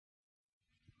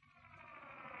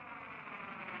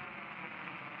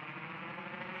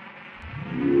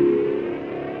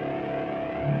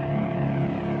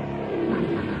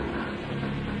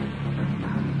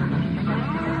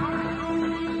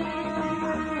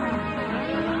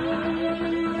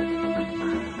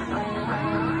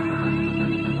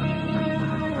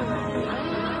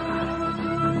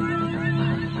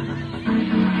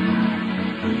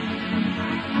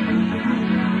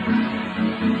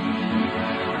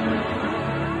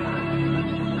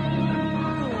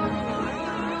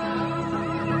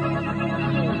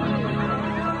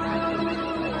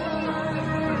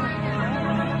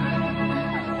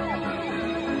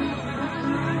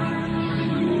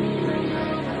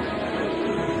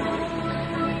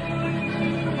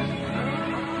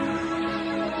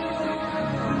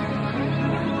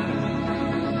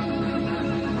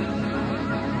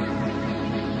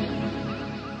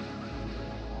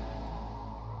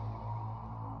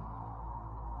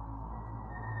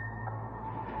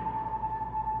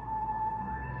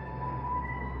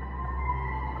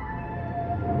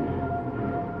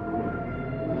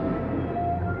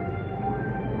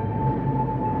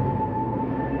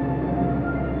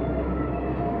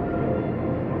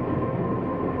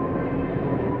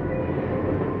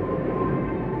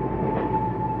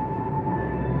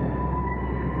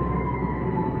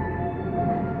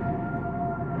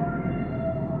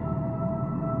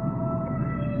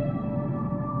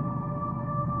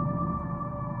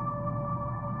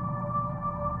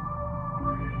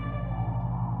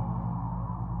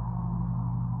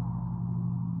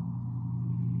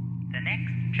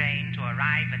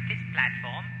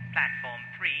platform, platform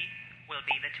 3, will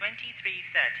be the 2330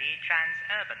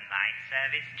 Transurban Line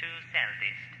service to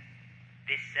Seldist.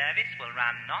 This service will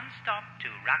run non-stop to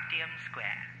Rugdium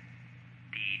Square.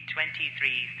 The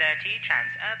 2330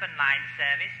 Transurban Line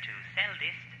service to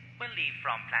Seldist will leave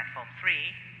from platform 3,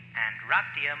 and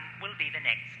Rugdium will be the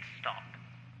next stop.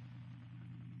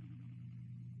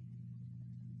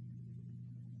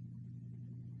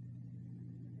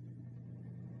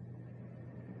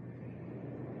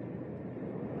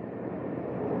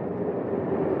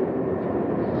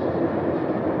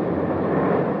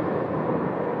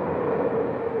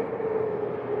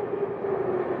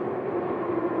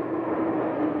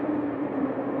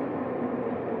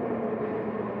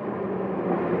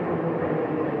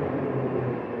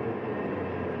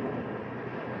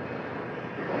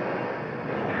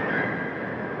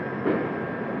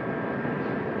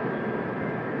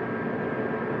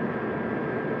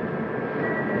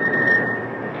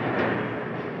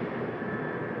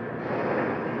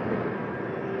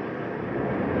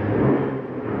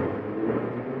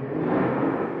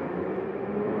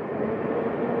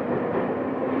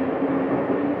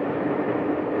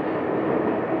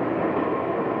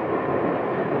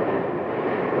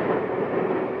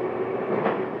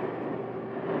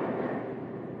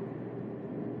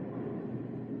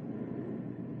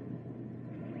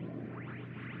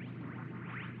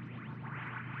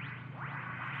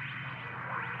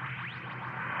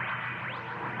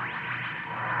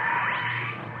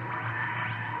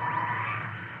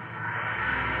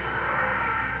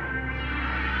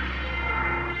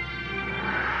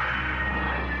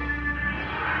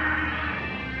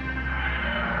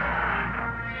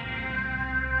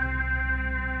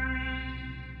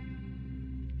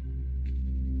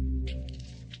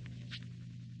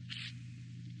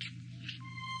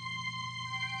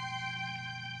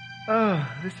 Oh,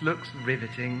 this looks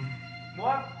riveting.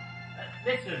 What?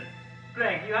 Listen,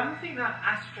 Greg, you haven't seen that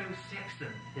astro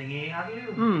sextant thingy, have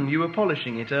you? You were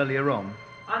polishing it earlier on.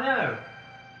 I know.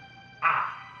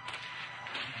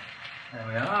 There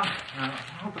we are. Now,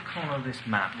 hold the corner of this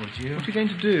map, would you? What are you going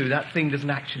to do? That thing doesn't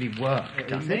actually work,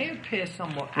 does It may it? appear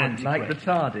somewhat Like the antiquated.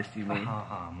 TARDIS, you mean?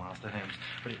 Master Holmes.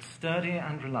 But it's sturdy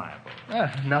and reliable.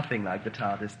 Nothing like the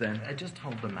TARDIS, then. Just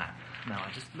hold the map. Now,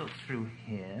 I just looked through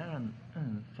here, and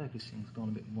the focusing's gone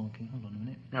a bit wonky. Hold on a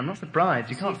minute. I'm not surprised.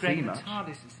 You can't Greg, see much. The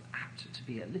TARDIS is apt to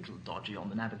be a little dodgy on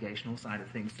the navigational side of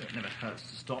things, so it never hurts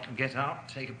to stop and get out,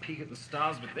 take a peek at the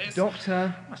stars with this.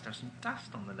 Doctor, Must have some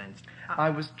dust on the lens. I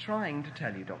was trying to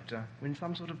tell you, Doctor. We're in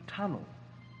some sort of tunnel.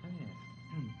 Oh, yes.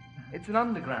 It's an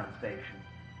underground station.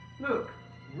 Look,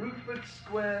 Ruford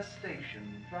Square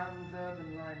Station,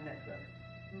 Transurban Line Network.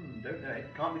 Don't know it.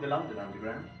 Can't be the London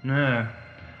Underground. No.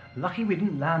 Lucky we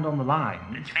didn't land on the lines.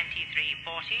 The 2340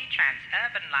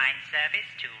 Transurban Line service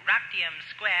to Rugdium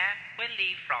Square will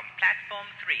leave from platform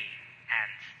 3,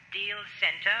 and Steel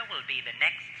Centre will be the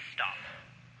next stop.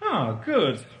 Oh,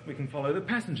 good. We can follow the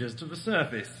passengers to the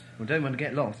surface. We don't want to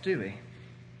get lost, do we?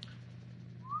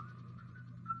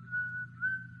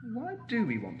 Why do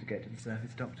we want to get to the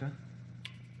surface, Doctor?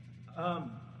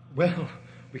 Well,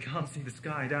 we can't see the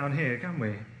sky down here, can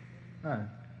we? Oh.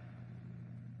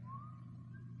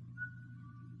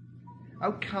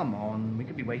 Oh, come on. We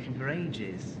could be waiting for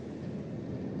ages.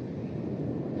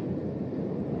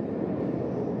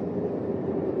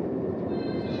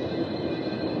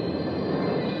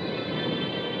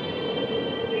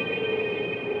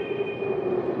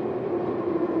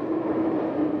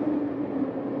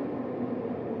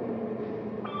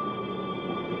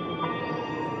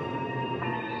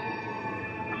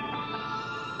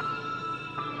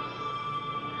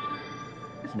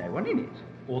 There's no one in it.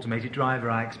 Automated driver,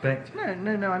 I expect.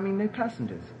 No, I mean no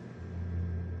passengers.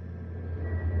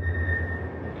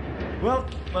 Well,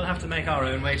 we'll have to make our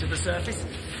own way to the surface.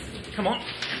 Come on.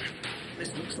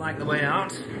 This looks like the way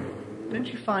out. Don't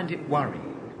you find it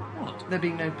worrying? What? There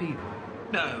being no people?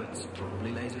 No, it's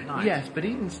probably late at night. Yes, but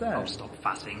even so. Oh, stop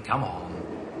fussing. Come on.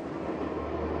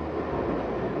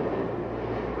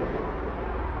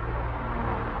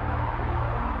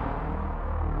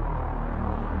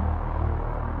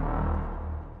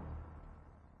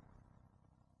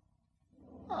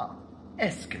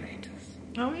 Escalators.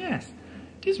 Oh, yes.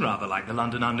 It is rather like the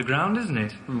London Underground, isn't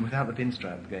it? Without the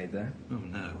pinstripe brigade, though. Oh,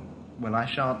 no. Well, I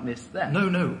shan't miss that.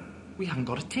 No. We haven't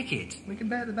got a ticket. We can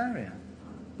bear the barrier.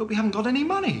 But we haven't got any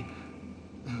money.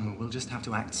 Oh, we'll just have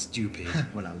to act stupid.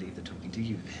 Well, I'll leave the talking to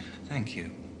you, then. Thank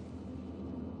you.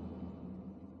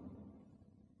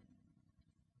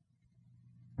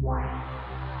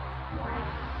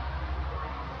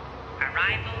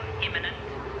 Arrival imminent.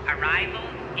 Arrival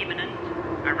imminent.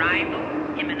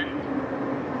 Arrival imminent.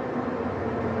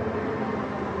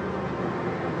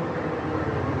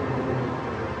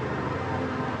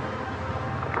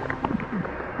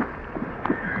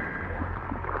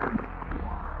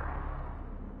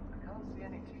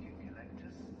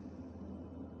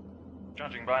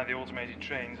 by the automated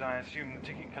trains, I assume the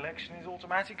ticket collection is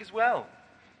automatic as well.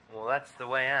 Well, that's the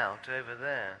way out, over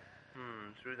there.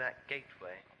 Through that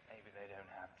gateway. Maybe they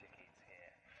don't have tickets here.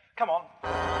 Come on.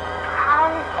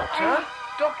 Doctor?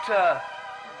 Doctor!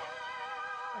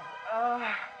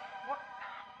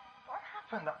 What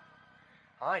happened?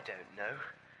 I don't know.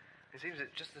 It seems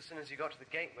that just as soon as you got to the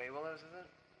gateway, well, there was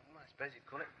I suppose you'd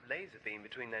call it laser beam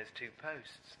between those two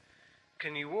posts.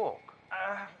 Can you walk?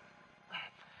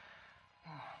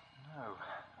 No.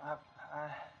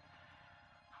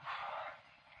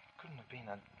 Couldn't have been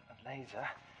a laser.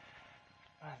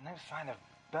 There's no sign of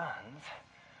burns.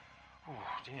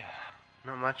 Oh, dear.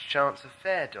 Not much chance of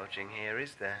fare dodging here,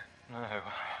 is there? No.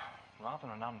 Rather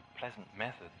an unpleasant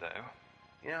method, though.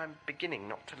 You know, I'm beginning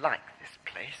not to like this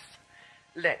place.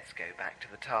 Let's go back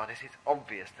to the TARDIS. It's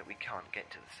obvious that we can't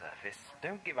get to the surface.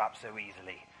 Don't give up so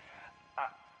easily.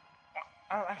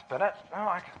 That's better.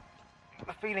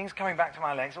 The feeling's coming back to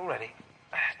my legs already.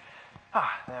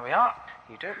 There we are.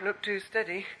 You don't look too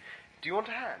steady. Do you want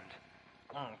a hand?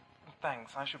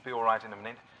 Thanks, I should be all right in a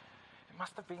minute. It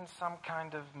must have been some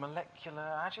kind of molecular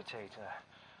agitator.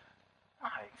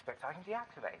 I expect I can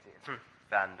deactivate it.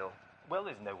 Vandal. Well,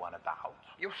 there's no one about.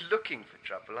 You're looking for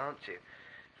trouble, aren't you?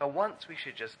 For once we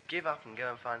should just give up and go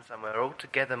and find somewhere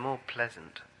altogether more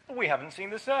pleasant. We haven't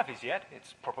seen the surface yet.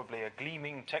 It's probably a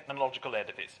gleaming technological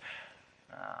edifice.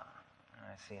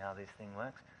 I see how this thing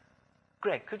works.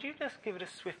 Greg, could you just give it a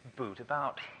swift boot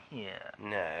about here?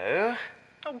 No.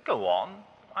 Oh, go on.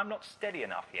 I'm not steady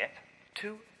enough yet.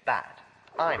 Too bad.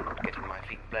 I'm not getting my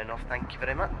feet blown off, thank you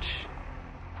very much.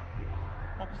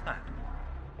 What was that?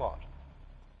 What?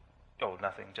 Oh,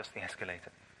 nothing, just the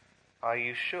escalator. Are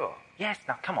you sure? Yes,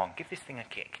 now come on, give this thing a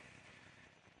kick.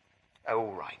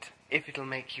 All right, if it'll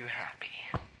make you happy.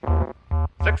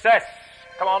 Success!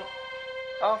 Come on.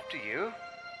 After you.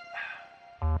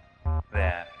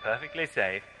 There, perfectly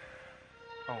safe.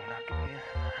 Oh, now give me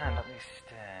a hand up these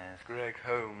stairs. Greg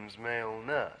Holmes, male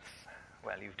nurse.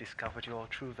 Well, you've discovered your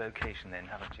true vocation then,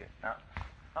 haven't you? Now,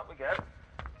 up we go.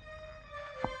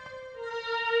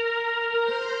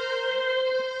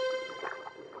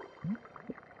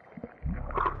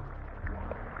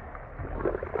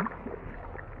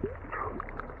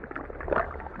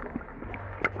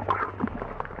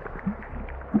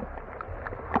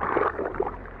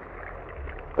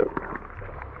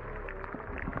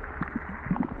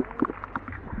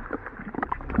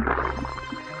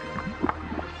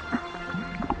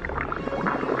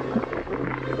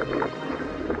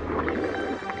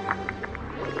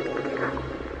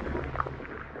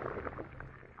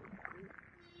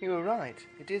 You were right,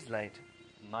 it is late.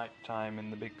 Night time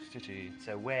in the big city.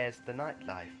 So where's the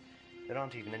nightlife? There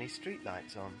aren't even any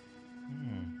streetlights on.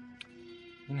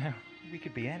 You know, we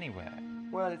could be anywhere.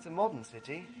 Well, it's a modern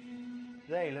city.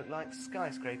 They look like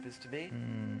skyscrapers to me.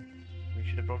 We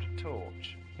should have brought a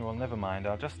torch. Well, never mind.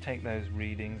 I'll just take those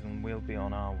readings and we'll be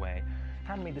on our way.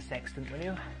 Hand me the sextant, will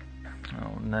you?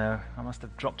 Oh, no. I must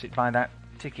have dropped it by that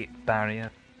ticket barrier.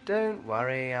 Don't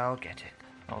worry, I'll get it.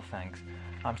 Oh, thanks.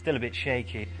 I'm still a bit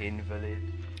shaky. Invalid.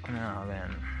 Now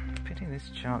then, pity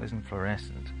this chart isn't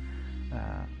fluorescent.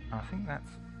 I think that's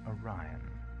Orion.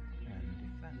 And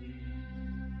if that...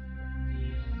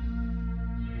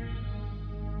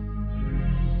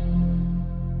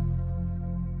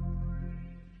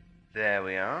 There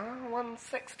we are, one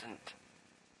sextant.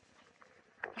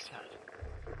 What's that?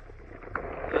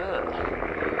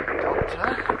 Doctor?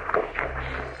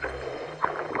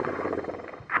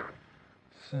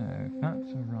 So, that's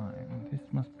Orion. This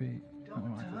must be...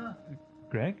 Doctor?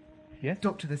 Greg? Yes?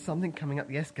 Doctor, there's something coming up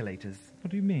the escalators.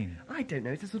 What do you mean? I don't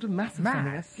know, it's a sort of mass of Mass?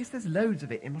 something. I guess there's loads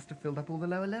of it. It must have filled up all the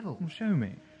lower levels. Well, show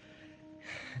me.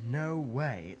 No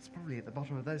way. It's probably at the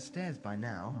bottom of those stairs by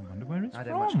now. I wonder where it's I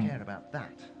from. don't much care about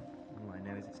that. All I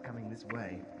know is it's coming this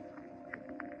way.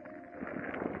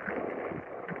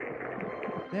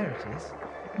 There it is.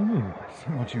 Oh, I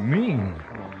see what you mean.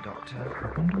 Come on, Doctor.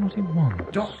 I wonder what he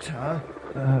wants. Doctor!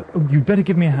 Oh, you'd better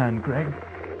give me a hand, Greg.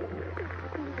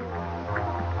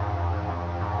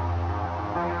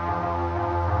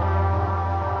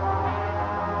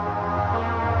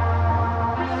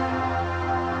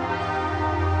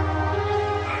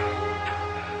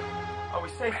 Are we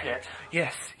safe yet?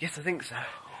 Yes, I think so. Oh,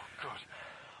 good.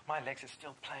 My legs are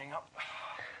still playing up.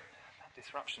 That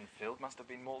disruption field must have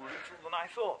been more lethal than I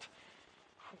thought.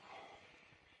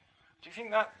 Do you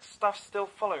think that stuff's still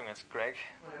following us, Greg?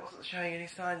 Well, it wasn't showing any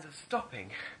signs of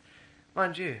stopping.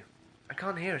 Mind you, I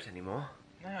can't hear it anymore.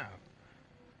 No.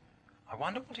 I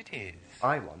wonder what it is.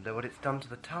 I wonder what it's done to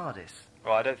the TARDIS.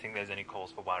 Well, I don't think there's any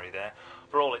cause for worry there.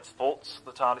 For all its faults,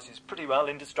 the TARDIS is pretty well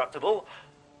indestructible.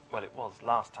 Well, it was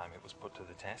last time it was put to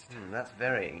the test. That's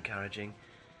very encouraging.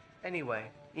 Anyway,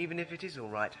 even if it is all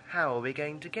right, how are we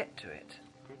going to get to it?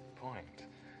 Good point.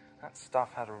 That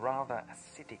stuff had a rather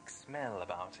acidic smell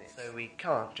about it. So we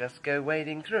can't just go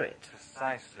wading through it.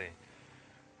 Precisely.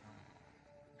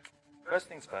 First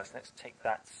things first, let's take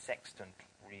that sextant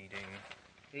reading.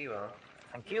 Here you are.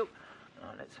 Thank you.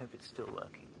 Let's hope it's still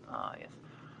working. Ah, yes.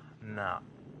 Now,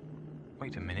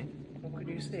 wait a minute. What could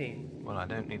you see? Well, I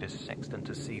don't need a sextant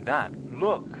to see that.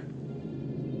 Look!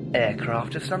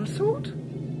 Aircraft of some sort?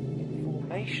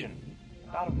 Formation.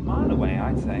 About a mile away,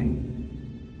 I'd say.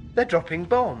 They're dropping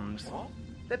bombs. What?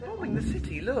 They're bombing the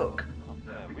city, look.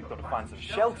 We've got to find some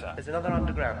shelter. There's another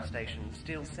underground station,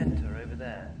 Steel Centre, over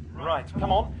there. Right,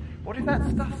 come on. What if that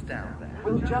stuff's down there?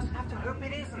 We'll just have to hope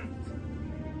it isn't.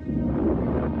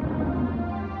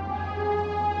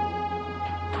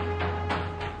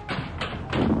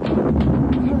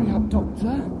 Hurry up,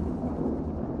 Doctor.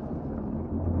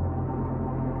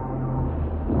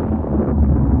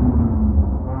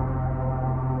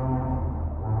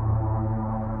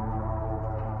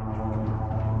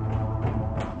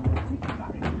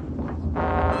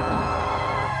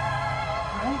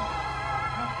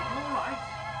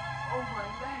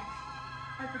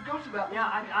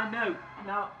 Yeah, I know.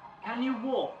 Now, can you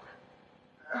walk?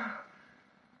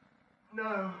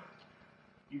 No.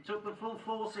 You took the full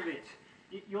force of it.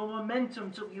 Your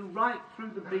momentum took you right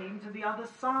through the beam to the other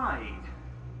side.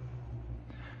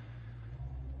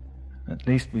 At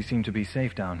least we seem to be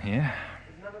safe down here.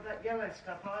 There's none of that yellow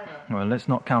stuff either. Well, let's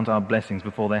not count our blessings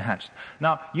before they're hatched.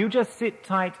 Now, you just sit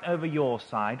tight over your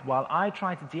side while I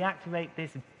try to deactivate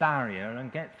this barrier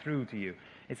and get through to you.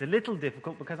 It's a little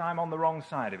difficult because I'm on the wrong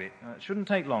side of it. It shouldn't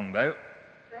take long, though.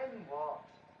 Then what?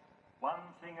 One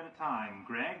thing at a time,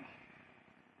 Greg.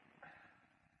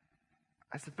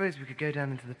 I suppose we could go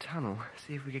down into the tunnel,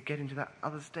 see if we could get into that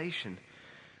other station.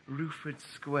 Roofwood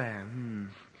Square,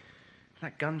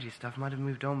 That Gungy stuff might have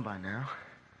moved on by now.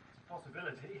 It's a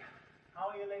possibility. How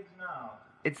are your legs now?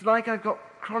 It's like I've got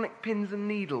chronic pins and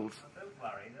needles. Don't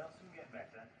worry, they'll soon get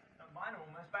better. Mine are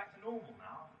almost back to normal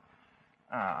now.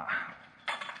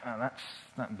 That's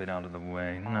that bit out of the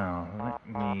way. Now, let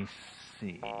me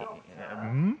see. What's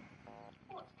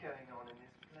going on in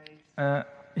this place?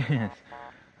 Yes.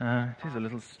 It is a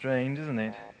little strange, isn't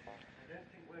it? I don't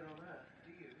think we're on Earth,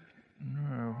 do you?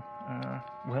 No.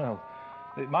 Well,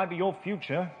 it might be your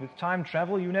future. With time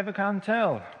travel, you never can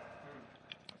tell.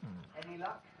 Any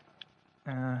luck?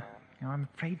 I'm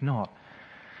afraid not.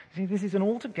 See, this is an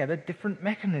altogether different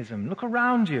mechanism. Look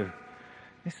around you.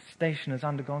 This station has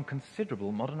undergone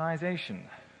considerable modernization.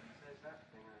 Says that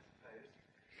thing, I suppose.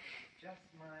 Just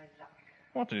my luck.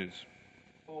 What is?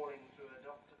 Falling through a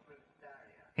doctor-proof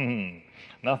barrier.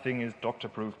 Nothing is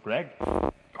doctor-proof, Greg.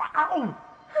 Ow!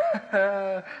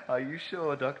 Are you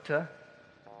sure, Doctor?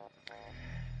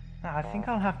 I think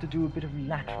I'll have to do a bit of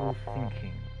lateral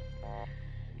thinking.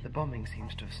 The bombing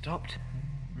seems to have stopped.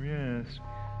 Yes.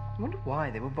 I wonder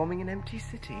why they were bombing an empty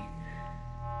city.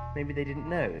 Maybe they didn't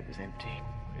know it was empty.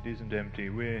 It isn't empty.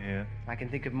 We're here. I can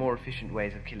think of more efficient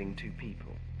ways of killing two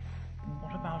people.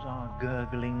 What about our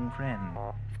gurgling friend?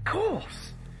 Of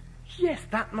course! Yes,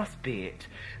 that must be it.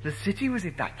 The city was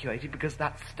evacuated because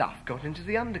that stuff got into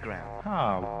the underground.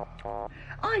 How?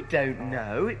 I don't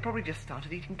know. It probably just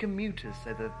started eating commuters,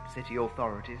 so the city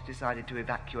authorities decided to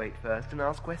evacuate first and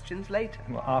ask questions later.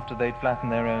 Well, after they'd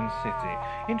flattened their own city.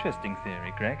 Interesting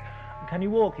theory, Greg. Can you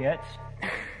walk yet?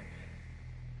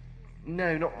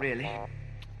 No, not really.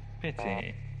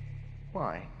 Pity.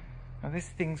 Why? Now, this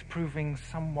thing's proving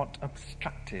somewhat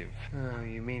obstructive. Oh,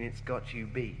 you mean it's got you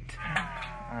beat?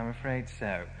 I'm afraid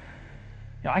so.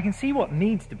 Now, I can see what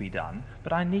needs to be done,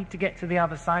 but I need to get to the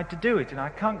other side to do it, and I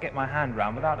can't get my hand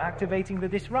round without activating the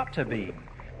disruptor beam.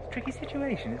 It's a tricky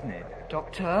situation, isn't it?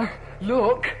 Doctor,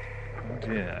 look! Oh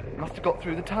dear. It must have got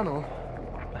through the tunnel.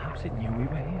 Perhaps it knew we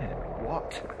were here.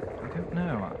 What? I don't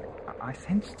know. I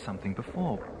sensed something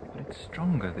before, but it's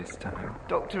stronger this time.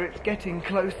 Doctor, it's getting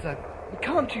closer.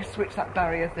 Can't you switch that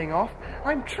barrier thing off?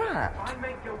 I'm trapped. Try and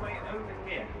make your way over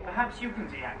here. Perhaps you can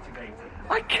deactivate it.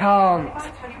 I can't. If I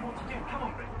tell you what to do, come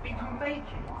on, Greg. You can make it.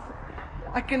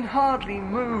 I can hardly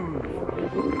move.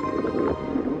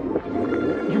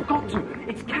 You've got to.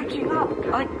 It's catching up.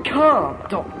 I can't,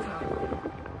 Doctor.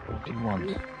 What do you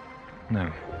want? No,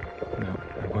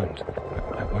 I won't.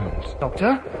 I won't.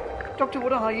 Doctor? Doctor,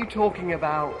 what are you talking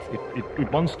about? It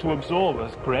wants to absorb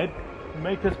us, Greg.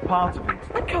 Make us part of it.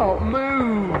 I can't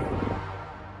move.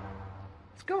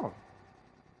 It's gone.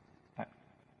 I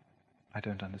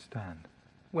don't understand.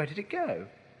 Where did it go?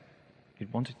 It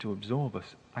wanted to absorb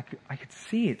us. I could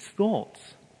see its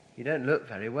thoughts. You don't look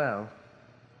very well.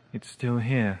 It's still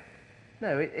here.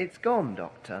 No, it's gone,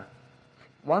 Doctor.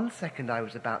 1 second I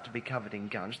was about to be covered in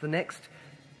gunge, the next...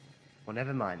 Well,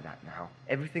 never mind that now.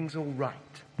 Everything's all right.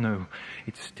 No,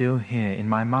 it's still here in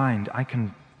my mind. I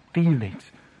can feel it.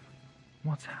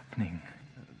 What's happening?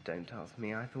 Oh, don't ask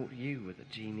me. I thought you were the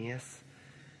genius.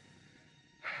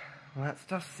 Well, that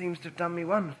stuff seems to have done me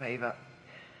one favour.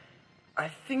 I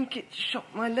think it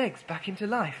shot my legs back into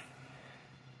life.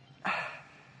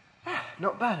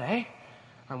 Not bad, eh?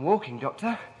 I'm walking,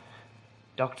 Doctor.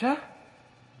 Doctor?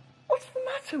 What's the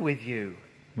matter with you?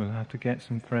 We'll have to get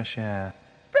some fresh air.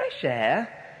 Fresh air?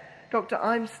 Doctor,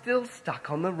 I'm still stuck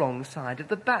on the wrong side of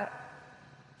the back.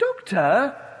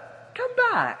 Doctor! Come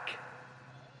back!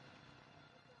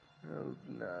 Oh,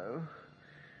 no.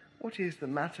 What is the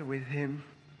matter with him?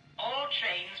 All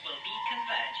trains will be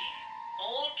converging.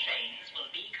 All trains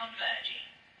will be converging.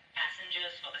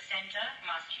 Passengers for the centre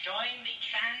must join the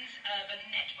trans-urban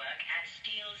network at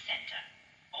Steel Centre.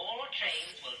 All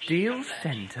trains will be Steel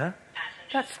converging. Centre?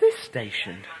 Passengers That's this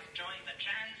station. must join the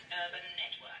trans-urban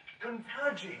network.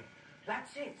 Converging.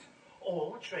 That's it.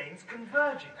 All trains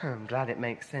converging. I'm glad it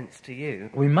makes sense to you.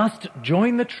 We must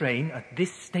join the train at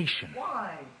this station.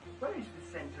 Why? Where is the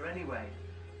centre anyway?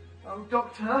 Oh,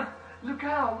 Doctor, look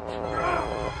out!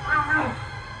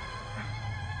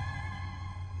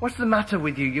 What's the matter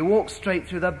with you? You walk straight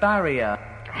through the barrier.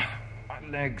 My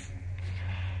legs.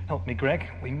 Help me, Greg.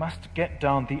 We must get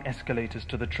down the escalators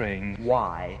to the train.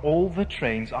 Why? All the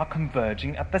trains are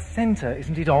converging at the centre.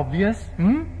 Isn't it obvious?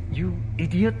 You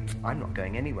idiot. I'm not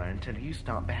going anywhere until you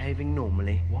start behaving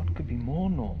normally. What could be more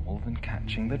normal than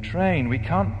catching the train? We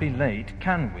can't be late,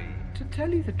 can we? To tell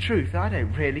you the truth, I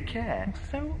don't really care.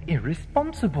 So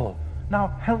irresponsible. Now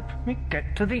help me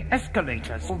get to the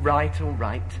escalators. All right.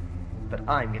 But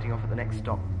I'm getting off at the next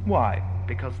stop, Why?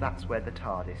 because that's where the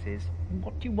TARDIS is.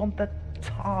 What do you want the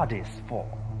TARDIS for?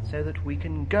 So that we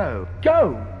can go.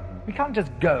 Go! We can't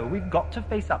just go. We've got to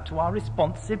face up to our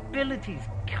responsibilities.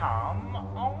 Come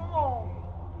on.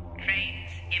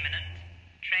 Trains imminent.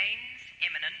 Trains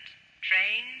imminent.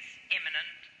 Trains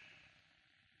imminent.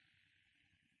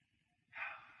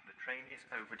 The train is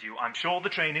overdue. I'm sure the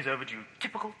train is overdue.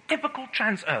 Typical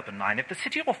trans-urban line. If the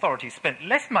city authorities spent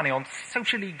less money on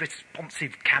socially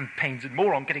responsive campaigns and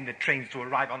more on getting the trains to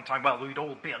arrive on time, well, we'd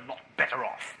all be a lot better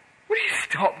off. Will you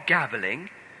stop gabbling?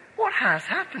 What has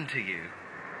happened to you?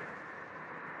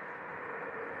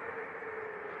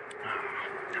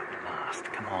 At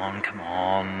last. Come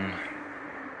on.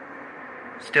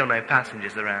 Still no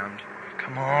passengers around.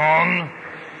 Come on.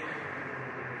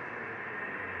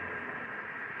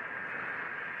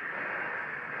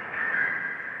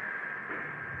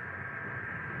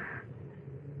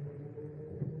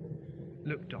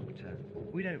 Look, Doctor,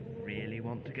 we don't really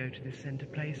want to go to this centre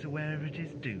place or wherever it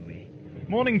is, do we?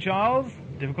 Morning, Charles.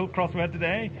 Difficult crossword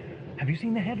today. Have you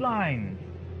seen the headline?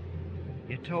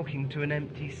 You're talking to an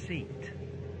empty seat.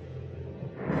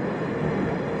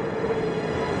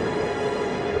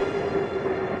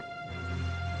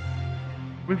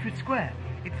 Rupert Square.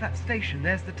 It's that station.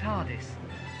 There's the TARDIS.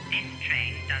 This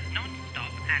train does not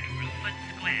stop at Rupert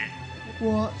Square.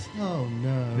 What? Oh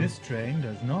no. This train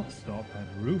does not stop at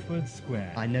Ruford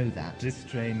Square. I know that. This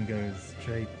train goes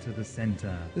straight to the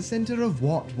centre. The centre of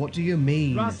what? What do you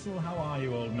mean? Russell, how are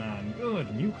you, old man?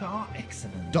 Good. New car?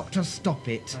 Excellent. Doctor, stop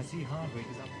it. I see Hardwick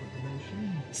is up for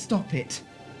promotion. Stop it.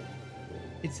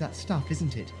 It's that stuff,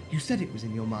 isn't it? You said it was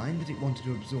in your mind, that it wanted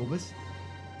to absorb us.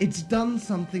 It's done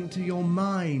something to your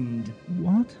mind.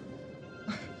 What?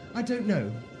 I don't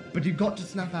know, but you've got to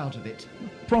snap out of it.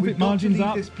 Profit We've got to margins leave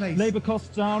up, this place. labour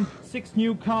costs down, 6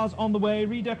 new cars on the way,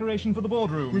 redecoration for the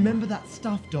boardroom. Remember that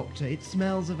stuff, Doctor. It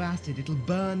smells of acid. It'll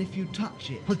burn if you touch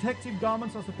it. Protective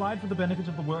garments are supplied for the benefit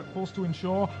of the workforce to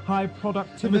ensure high And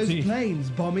productivity. those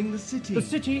planes bombing the city. The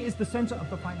city is the centre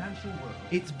of the financial world.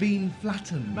 It's been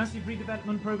flattened. Massive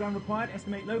redevelopment programme required.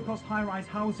 Estimate low-cost, high-rise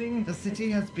housing. The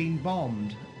city has been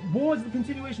bombed. War is the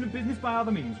continuation of business by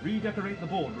other means. Redecorate the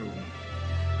boardroom.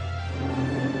 We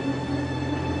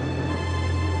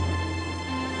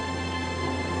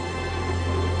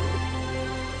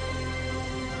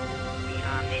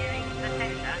are nearing the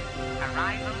centre.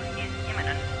 Arrival is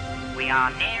imminent. We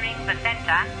are nearing the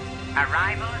centre.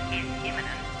 Arrival is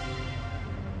imminent.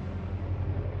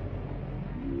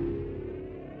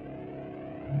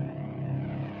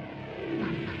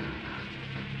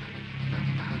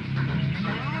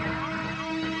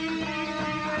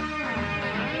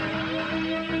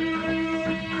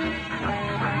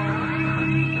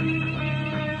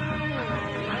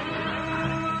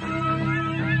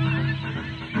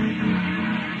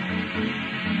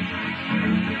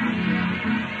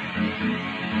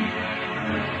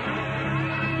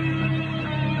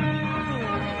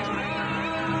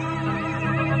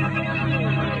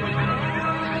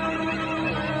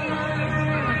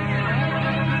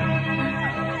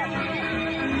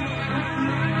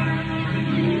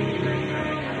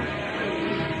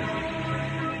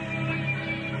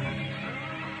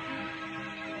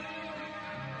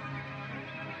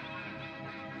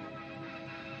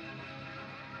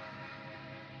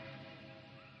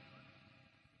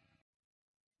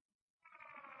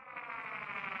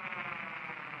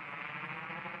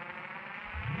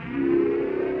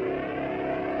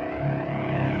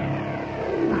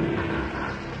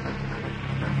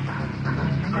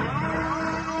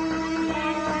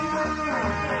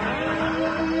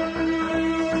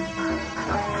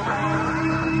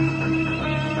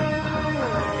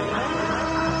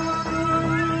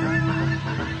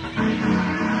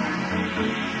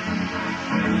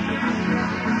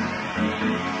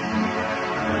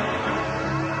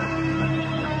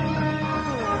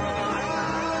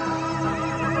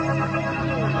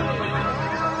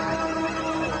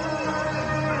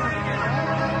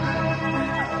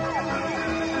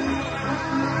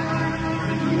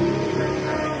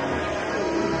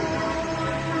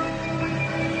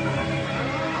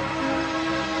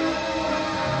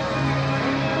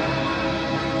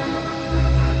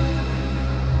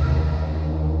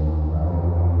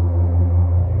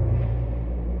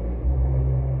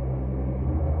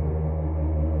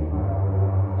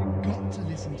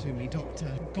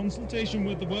 consultation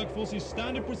with the workforce is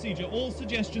standard procedure. All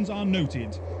suggestions are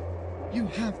noted. You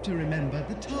have to remember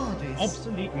the TARDIS.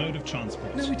 Obsolete mode of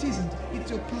transport. No, it isn't.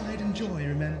 It's your pride and joy,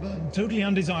 remember? Totally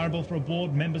undesirable for a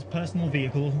board member's personal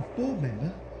vehicle. Board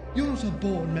member? You're not a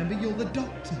board member, you're the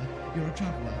Doctor. You're a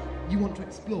traveller. You want to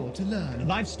explore, to learn.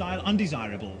 Lifestyle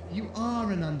undesirable. You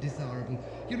are an undesirable.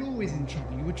 You're always in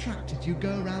trouble. You attract it. You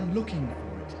go around looking for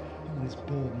it. All this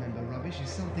board member rubbish is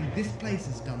something this place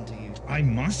has done to you. I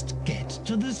must get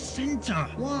to the centre.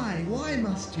 Why? Why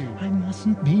must you? I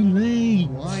mustn't be late.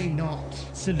 Why not?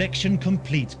 Selection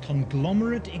complete.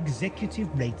 Conglomerate executive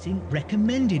rating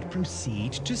recommended.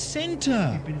 Proceed to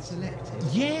centre. You've been selected.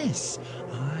 Yes,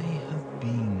 I have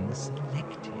been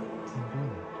selected.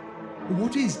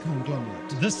 What is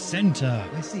Conglomerate? The centre.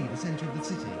 I see, the centre of the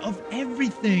city. Of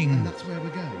everything. And that's where we're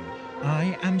going.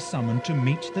 I am summoned to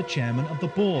meet the chairman of the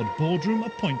board. Boardroom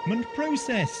appointment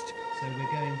processed. So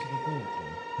we're going to the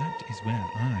boardroom. That is where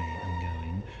I am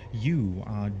going. You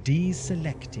are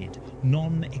deselected,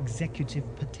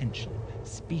 non-executive potential,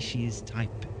 species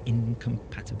type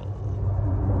incompatible.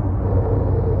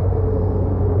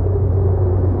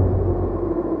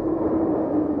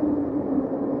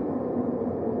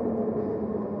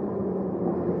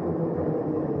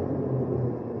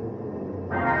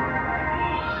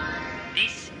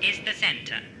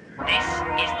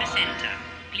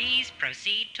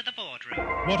 Proceed to the boardroom.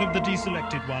 What of the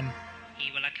deselected one?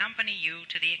 He will accompany you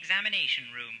to the examination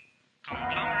room.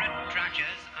 Conglomerate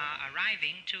drudgers are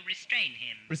arriving to restrain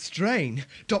him. Restrain?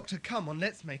 Doctor, come on,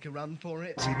 let's make a run for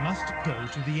it. We must go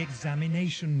to the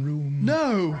examination room.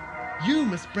 No! You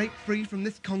must break free from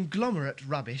this conglomerate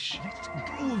rubbish. Let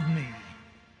go of me.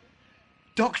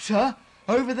 Doctor,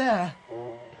 over there.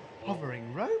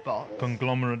 Hovering robot?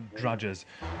 Conglomerate drudgers.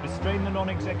 Restrain the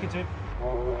non-executive.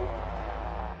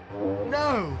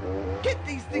 No! Get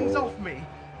these things off me!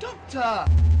 Doctor!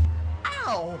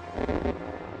 Ow!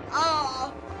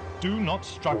 Ah! Do not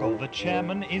struggle. The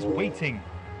chairman is waiting.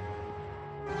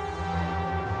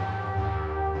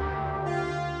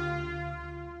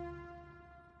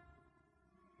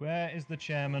 Where is the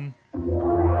chairman?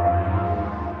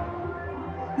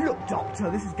 Look,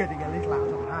 Doctor, this is getting a little out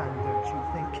of hand, don't you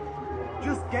think?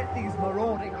 Just get these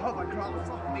marauding hovercrafts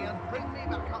off me and bring me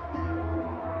back up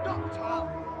there.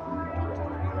 Doctor!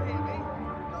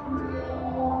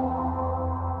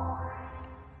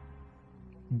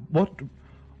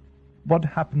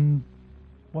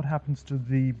 What happens to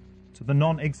the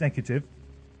non-executive?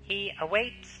 He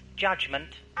awaits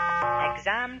judgment.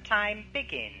 Exam time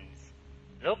begins.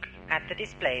 Look at the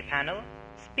display panel.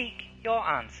 Speak your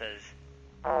answers.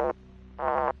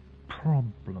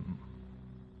 Problem.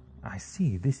 I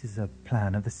see. This is a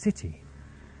plan of the city.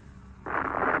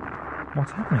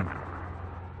 What's happening?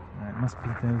 It must be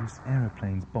those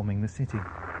aeroplanes bombing the city.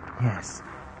 Yes.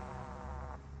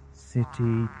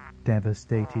 City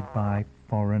devastated by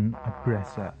foreign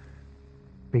aggressor.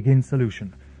 Begin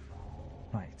solution.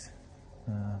 Right.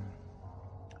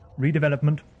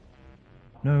 Redevelopment.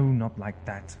 No, not like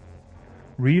that.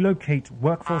 Relocate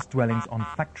workforce dwellings on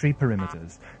factory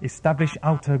perimeters. Establish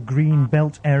outer green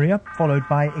belt area, followed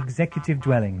by executive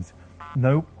dwellings.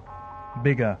 No.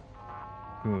 Bigger.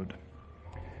 Good.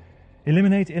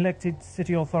 Eliminate elected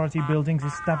city authority buildings.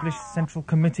 Establish central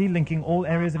committee linking all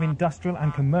areas of industrial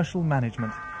and commercial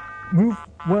management. Move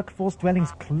workforce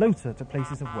dwellings closer to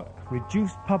places of work.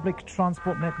 Reduce public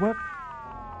transport network.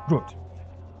 Good.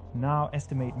 Now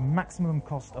estimate maximum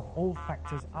cost of all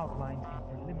factors outlined in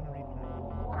preliminary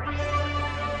planning.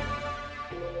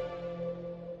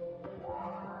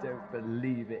 I don't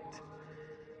believe it.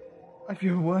 I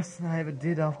feel worse than I ever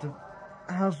did after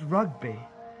house rugby.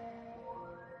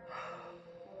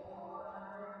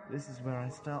 This is where I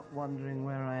start wondering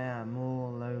where I am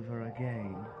all over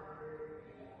again.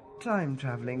 Time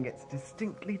travelling gets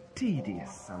distinctly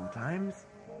tedious sometimes.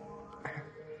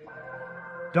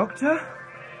 Doctor?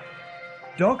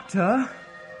 Doctor?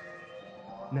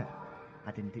 No,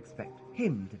 I didn't expect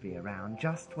him to be around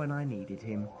just when I needed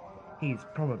him. He's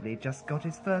probably just got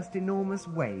his first enormous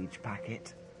wage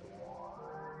packet.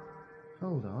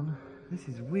 Hold on, this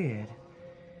is weird.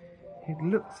 It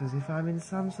looks as if I'm in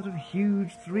some sort of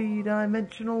huge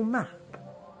three-dimensional map.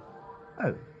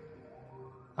 Oh,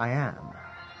 I am.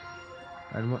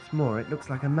 And what's more, it looks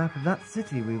like a map of that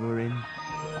city we were in.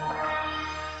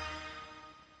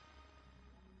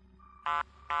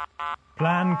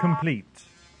 Plan complete.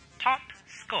 Top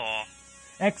score.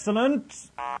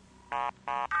 Excellent.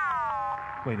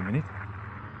 Wait a minute.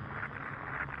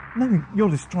 No, you're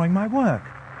destroying my work.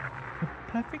 A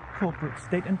perfect corporate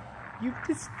state, and you've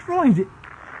destroyed it.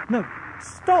 No,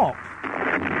 stop.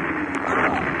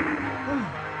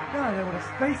 Oh, no. I know what a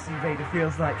space invader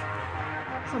feels like.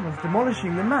 Someone's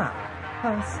demolishing the map.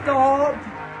 Stop!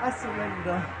 I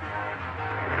surrender.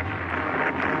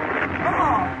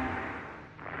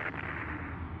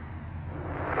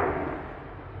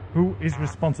 Who is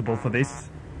responsible for this?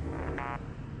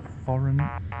 Foreign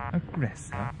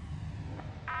aggressor?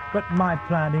 But my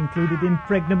plan included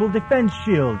impregnable defense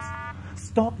shields.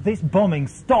 Stop this bombing,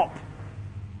 stop!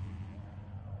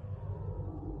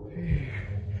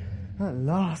 At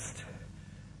last.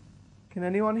 Can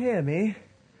anyone hear me?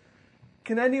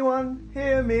 Can anyone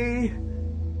hear me?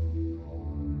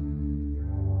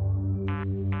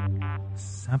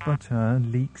 Saboteur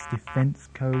leaks defense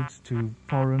codes to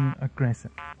foreign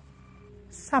aggressor.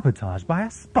 Sabotage by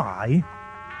a spy?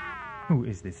 Who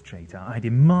is this traitor? I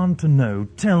demand to know.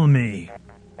 Tell me.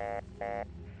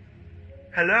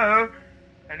 Hello?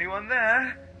 Anyone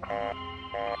there?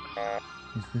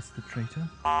 Is this the traitor?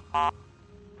 But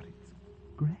it's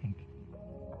Greg.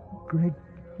 Greg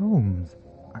Holmes.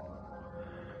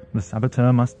 The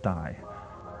saboteur must die.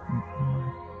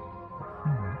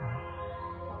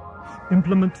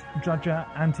 Implement Drudger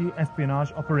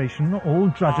anti-espionage operation. All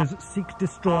Drudgers seek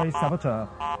destroy saboteur.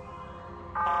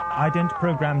 Ident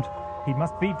programmed. He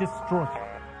must be destroyed.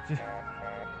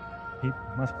 He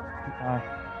must...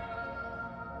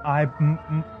 I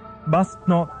must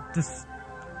not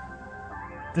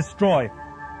destroy.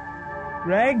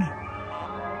 Greg?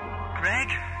 Greg?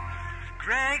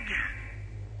 Greg?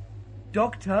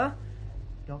 Doctor?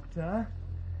 Doctor?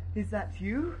 Is that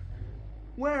you?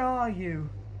 Where are you?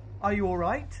 Are you all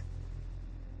right?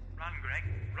 Run, Greg,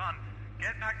 run.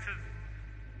 Get back to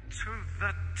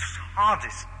the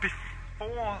TARDIS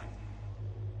before...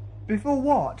 Before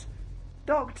what?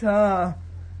 Doctor!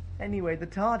 Anyway, the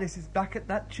TARDIS is back at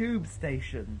that tube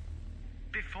station.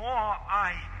 Before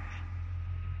I...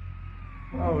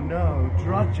 Oh no,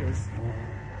 Drudgers.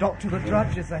 Doctor, the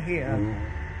Drudgers are here.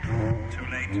 Too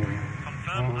late.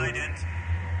 Confirm ident.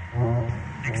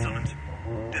 Excellent.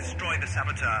 Destroy the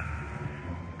saboteur.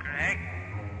 Greg,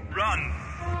 run!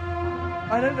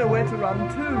 I don't know where to run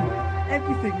to.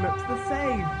 Everything looks the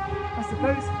same. I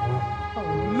suppose... Oh,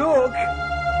 look!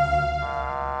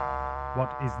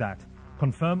 What is that?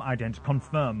 Confirm ident.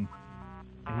 Confirm.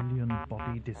 Alien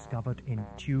body discovered in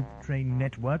tube train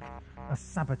network. A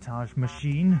sabotage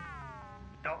machine.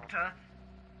 Doctor,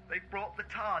 they brought the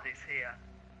TARDIS here.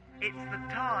 It's the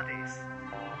TARDIS.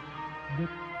 The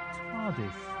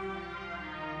TARDIS.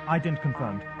 Ident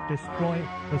confirmed. Destroy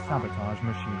the sabotage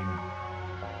machine.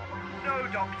 No,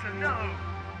 Doctor, no.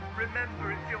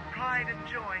 Remember, it's your pride and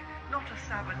joy, not a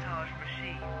sabotage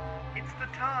machine. It's the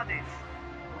TARDIS.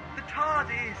 The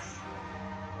TARDIS.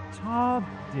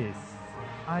 TARDIS.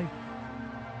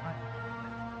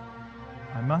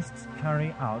 I must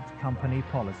carry out company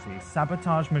policy.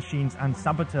 Sabotage machines and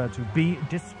saboteur to be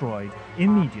destroyed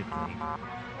immediately.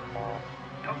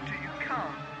 Doctor, you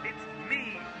can't. It's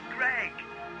me, Greg.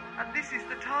 And this is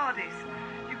the TARDIS.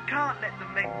 You can't let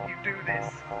them make you do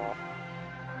this.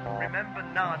 Remember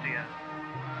Nadia?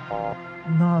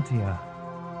 Nadia.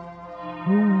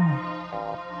 Who?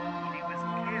 She was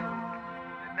killed.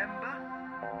 Remember?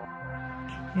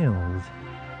 Killed.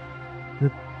 The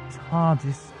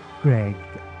TARDIS, Greg.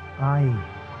 I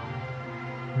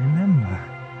remember.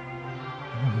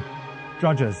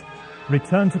 Drudgers,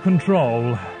 return to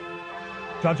control.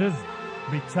 Drudgers,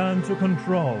 return to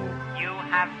control. You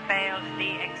have failed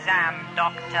the exam,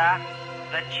 Doctor.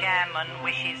 The chairman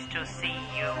wishes to see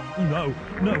you. No,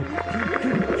 no.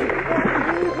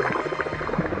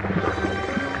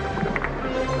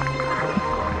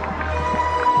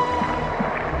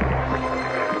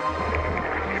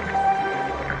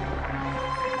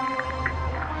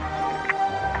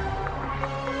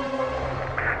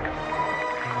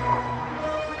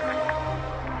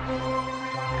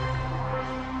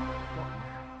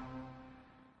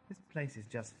 This place is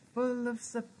just full of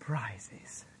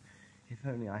surprises. If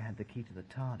only I had the key to the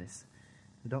TARDIS.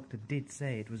 The doctor did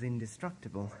say it was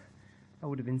indestructible. I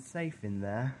would have been safe in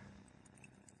there.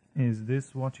 Is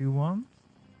this what you want?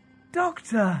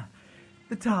 Doctor!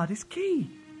 The TARDIS key!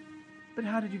 But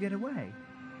how did you get away?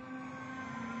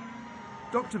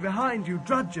 Doctor, behind you,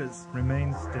 Drudgers!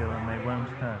 Remain still and they won't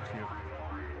hurt you.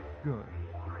 Good.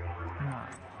 Now,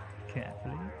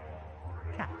 carefully.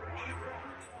 Catch.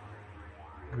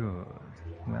 Good.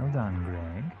 Well done,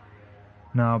 Greg.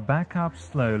 Now back up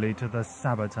slowly to the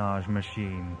sabotage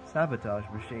machine. Sabotage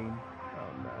machine?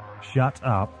 Oh no. Shut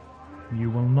up. You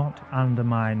will not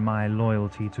undermine my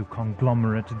loyalty to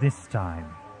Conglomerate this time.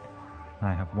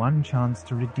 I have one chance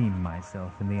to redeem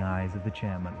myself in the eyes of the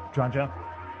chairman. Drudger,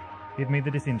 give me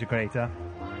the disintegrator.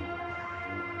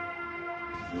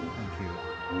 Thank you.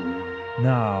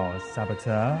 Now,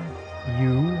 saboteur,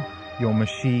 you, your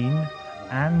machine,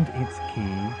 and its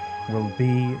key will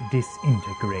be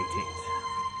disintegrated.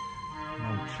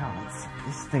 No chance.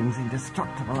 This thing's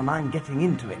indestructible and I'm getting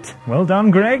into it. Well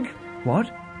done, Greg.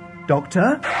 What?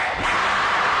 Doctor?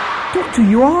 Doctor,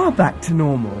 you are back to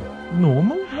normal.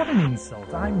 Normal? What an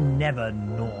insult. I'm never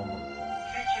normal.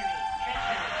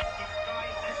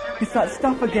 It's that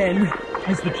stuff again.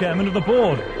 It's the chairman of the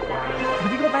board.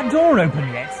 Have you got that door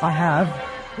open yet? I have.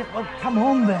 Yeah, well, come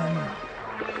on then.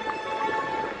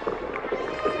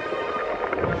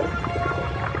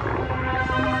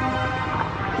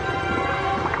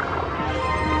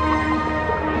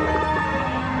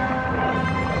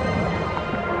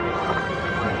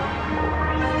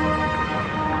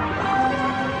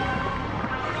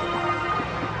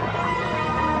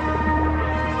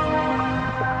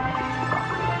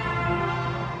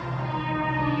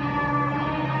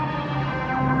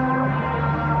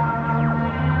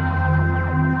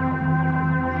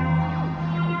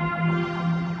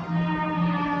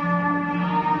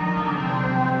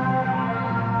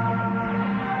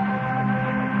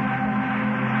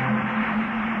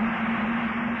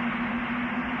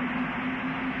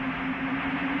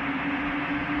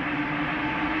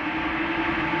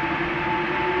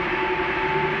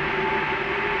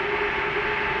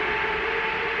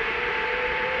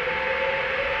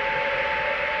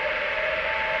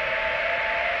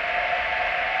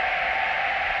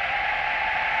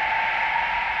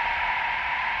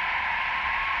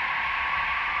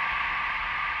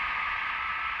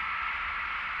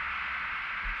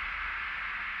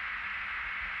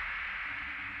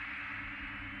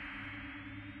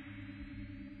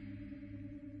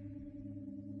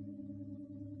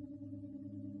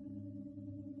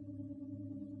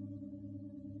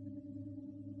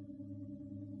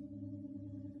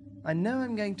 I know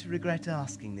I'm going to regret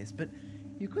asking this, but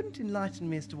you couldn't enlighten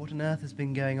me as to what on earth has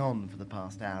been going on for the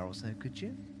past hour or so, could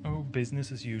you? Oh,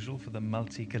 business as usual for the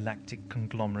multi-galactic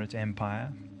conglomerate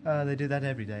empire. They do that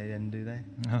every day then, do they?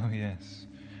 Oh, yes.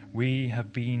 We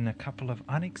have been a couple of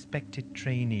unexpected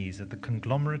trainees at the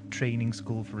Conglomerate Training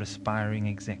School for Aspiring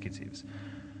Executives.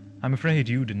 I'm afraid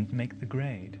you didn't make the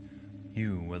grade.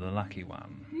 You were the lucky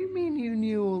one. You mean you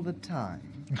knew all the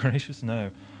time? Gracious,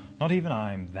 no. Not even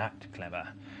I'm that clever.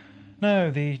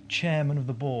 No, the chairman of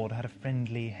the board had a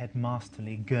friendly,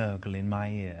 headmasterly gurgle in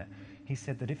my ear. He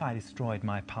said that if I destroyed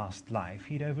my past life,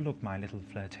 he'd overlook my little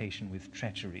flirtation with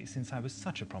treachery, since I was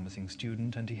such a promising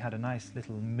student, and he had a nice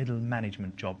little middle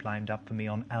management job lined up for me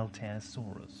on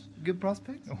Altairsaurus. Good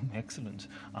prospects? Oh, excellent.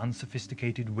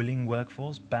 Unsophisticated, willing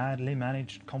workforce, badly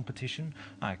managed competition.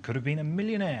 I could have been a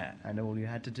millionaire. And all you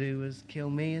had to do was kill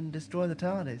me and destroy the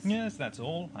TARDIS. Yes, that's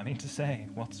all. I mean to say,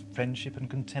 what's friendship and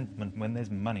contentment when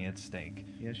there's money at stake?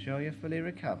 You're sure you're fully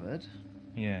recovered?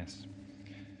 Yes.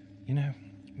 You know,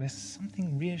 there's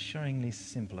something reassuringly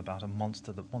simple about a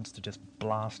monster that wants to just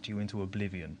blast you into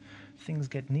oblivion. Things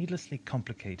get needlessly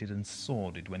complicated and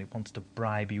sordid when it wants to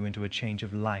bribe you into a change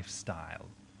of lifestyle.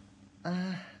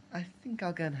 I think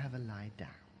I'll go and have a lie down.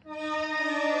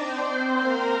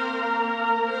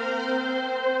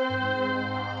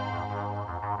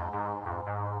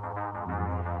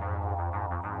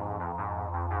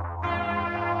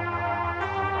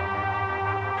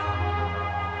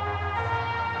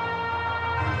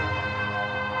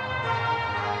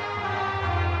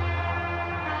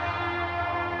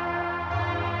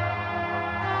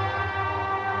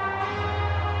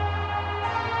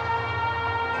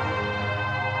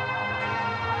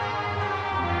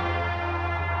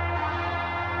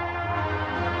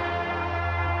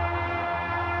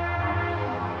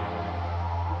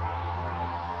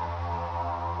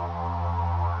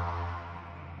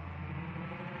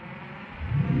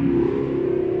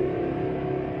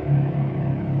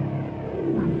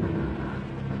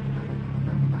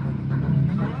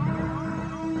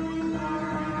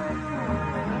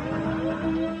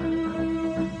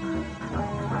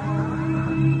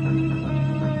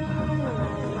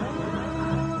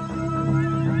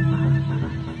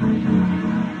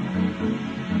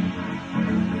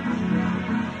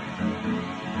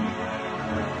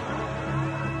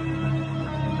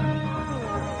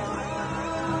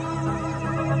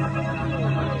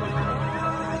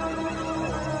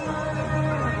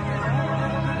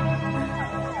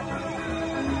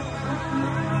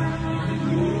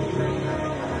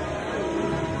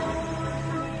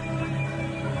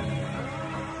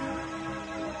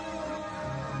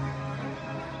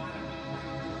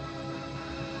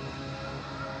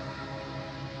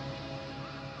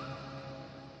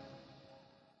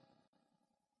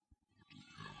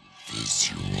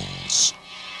 Visuals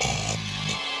on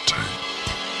tape.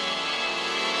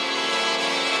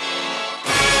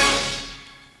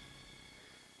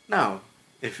 Now,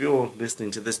 if you're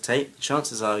listening to this tape, the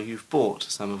chances are you've bought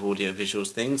some of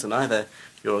AudioVisuals things, and either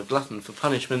you're a glutton for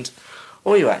punishment,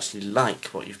 or you actually like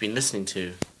what you've been listening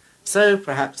to. So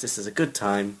perhaps this is a good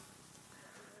time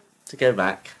to go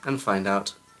back and find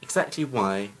out exactly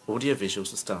why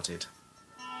AudioVisuals was started.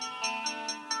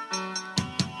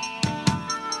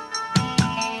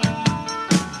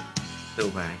 Bill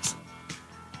Briggs.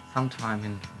 Sometime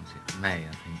in May,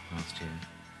 I think, last year,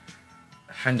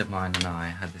 a friend of mine and I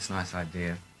had this nice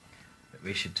idea that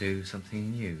we should do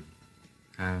something new.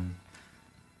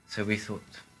 So we thought,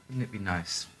 wouldn't it be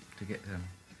nice to get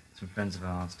some friends of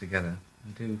ours together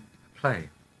and do a play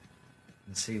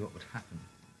and see what would happen.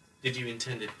 Did you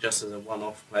intend it just as a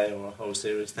one-off play or a whole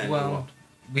series then? Well, or what?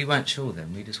 we weren't sure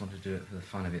then. We just wanted to do it for the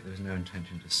fun of it. There was no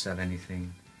intention to sell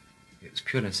anything. It was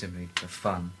pure and simply for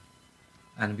fun.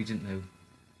 And we didn't know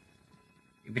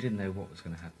what was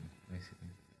going to happen, basically.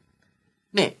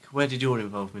 Nick, where did your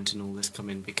involvement in all this come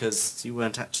in? Because you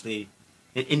weren't actually...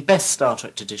 In best Star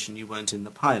Trek tradition, you weren't in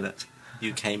the pilot.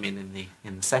 You came in the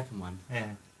second one.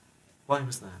 Yeah. Why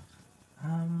was that?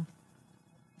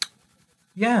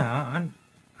 Yeah,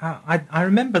 I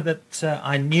remember that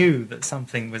I knew that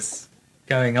something was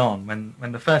going on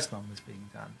when the first one was being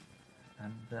done,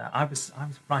 and I was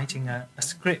writing a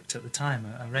script at the time,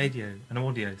 an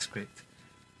audio script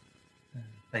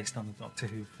based on the Doctor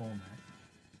Who format,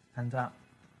 and I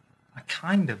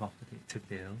kind of offered it to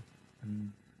Bill,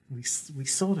 and we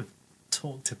sort of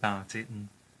talked about it, and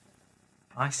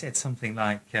I said something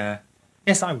like,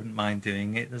 yes, I wouldn't mind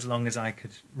doing it as long as I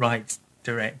could write,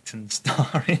 direct and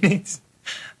star in it.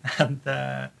 And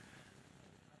Bill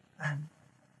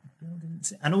didn't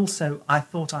say, and also I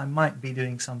thought I might be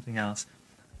doing something else.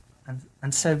 And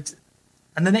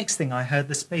the next thing I heard,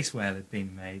 the Space Whale had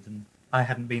been made and I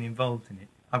hadn't been involved in it.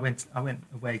 I went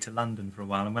away to London for a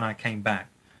while, and when I came back,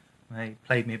 they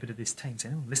played me a bit of this tape,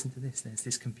 saying, "Oh, listen to this, there's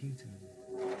this computer."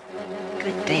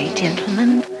 Good day,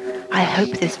 gentlemen. I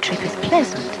hope this trip is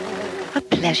pleasant. A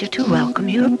pleasure to welcome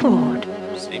you aboard.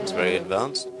 Seems very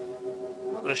advanced.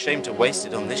 Not ashamed to waste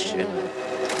it on this ship.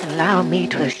 Allow me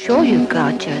to assure you,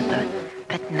 Guardjober,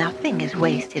 that nothing is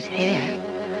wasted here.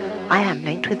 I am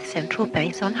linked with Central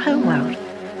Base on Homeworld,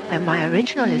 where my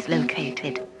original is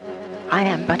located. I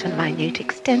am but a minute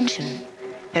extension.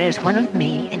 There is one of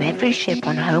me in every ship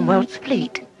on Homeworld's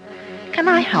fleet. Can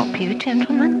I help you,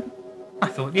 gentlemen? I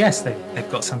thought, yes,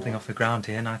 they've got something off the ground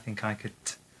here, and I think I could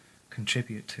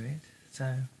contribute to it.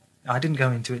 So I didn't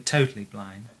go into it totally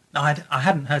blind. I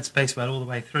hadn't heard Space Whale all the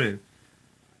way through,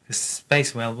 because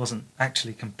Space Whale wasn't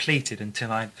actually completed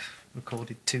until I'd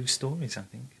recorded 2 stories, I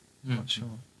think. I'm not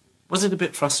sure. Was it a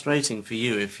bit frustrating for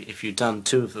you if you'd done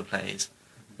 2 of the plays,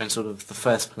 when sort of the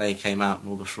first play came out and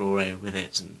all the furore with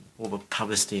it and all the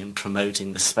publicity and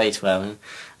promoting the Space Whale, and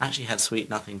actually had sweet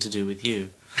nothing to do with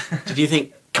you? Did you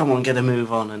think, come on, get a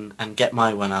move on and get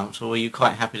my one out, or were you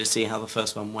quite happy to see how the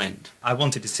first one went? I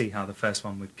wanted to see how the first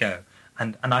one would go,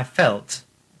 and I felt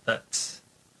that,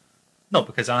 not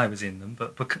because I was in them,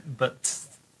 but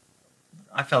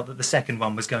I felt that the second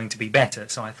one was going to be better,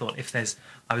 so I thought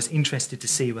I was interested to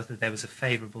see whether there was a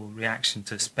favourable reaction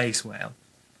to Space Whale,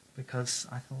 because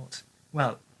I thought,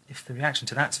 well, if the reaction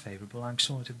to that's favourable, I'm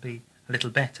sure it'd be a little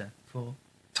better for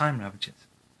Time Ravagers,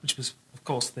 which was, of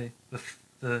course, the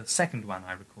second one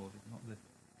I recorded, not the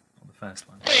first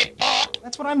one.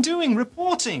 That's what I'm doing,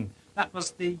 reporting. That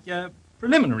was the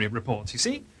preliminary report, you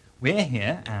see. We're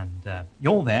here, and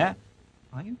you're there.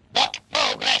 Are you? What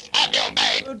progress have you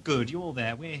made? Good, you're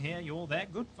there. We're here, you're there.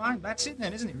 Good, fine. That's it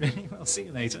then, isn't it, really? Well, see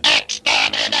you later.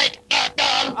 Exterminate the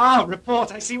girl! Ah,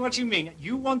 report. I see what you mean.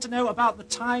 You want to know about the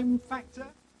time factor?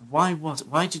 Why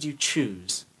did you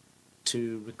choose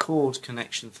to record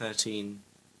Connection 13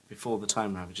 before the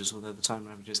Time Ravagers, although the Time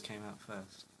Ravagers came out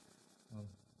first? Well,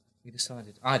 I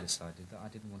decided that I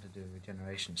didn't want to do a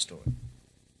regeneration story,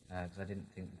 because I didn't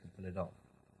think we could pull it off.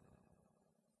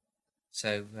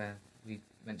 So we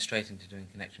went straight into doing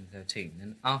Connection 13,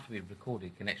 and after we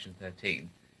recorded Connection 13,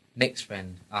 Nick's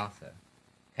friend Arthur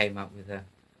came up with a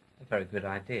very good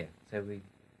idea. So we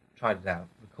tried it out,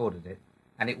 recorded it,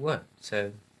 and it worked.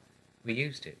 So we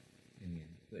used it in the end.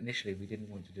 But initially I didn't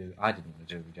want to do a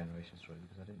regeneration story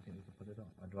because I didn't think we could pull it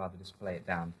off. I'd rather just play it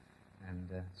down and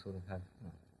sort of have...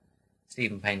 Well,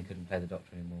 Stephen Payne couldn't play the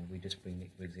Doctor anymore. We just bring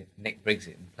Nick Briggs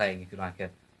in, playing, if you like, a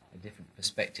different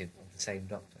perspective of the same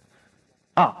Doctor.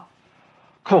 Ah,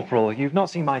 Corporal, you've not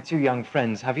seen my 2 young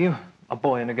friends, have you? A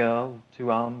boy and a girl, 2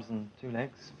 arms and 2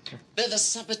 legs. They're the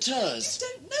saboteurs. I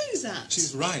don't know that.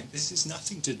 She's right. This is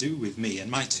nothing to do with me, and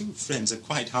my 2 friends are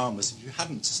quite harmless. If you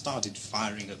hadn't started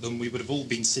firing at them, we would have all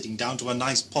been sitting down to a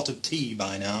nice pot of tea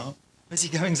by now. busy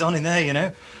goings on in there, you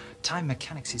know. Time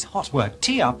mechanics is hot work.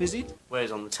 Tee up, is it? Whereas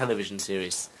on the television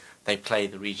series, they play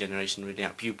the regeneration really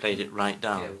up. You played it right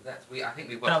down. I think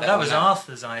we That was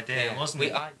Arthur's idea, wasn't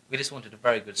it? We just wanted a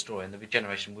very good story, and the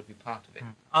regeneration would be part of it.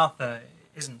 Arthur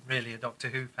isn't really a Doctor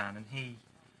Who fan, and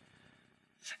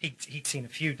he'd seen a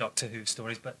few Doctor Who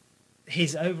stories, but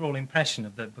his overall impression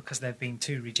of because there have been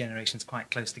two regenerations quite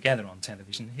close together on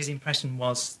television, his impression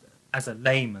was, as a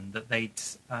layman, that they'd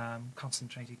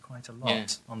concentrated quite a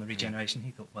lot on the regeneration.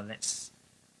 He thought, well,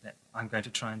 I'm going to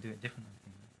try and do it differently.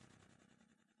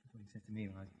 That's what he said to me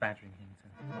when I was badgering him to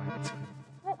write the script.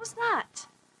 What was that?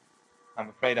 I'm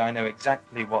afraid I know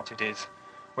exactly what it is.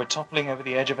 We're toppling over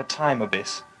the edge of a time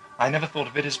abyss. I never thought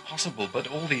of it as possible, but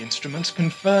all the instruments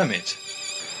confirm it.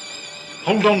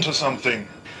 Hold on to something.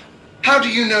 How do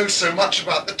you know so much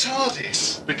about the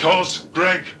TARDIS? Because,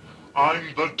 Greg,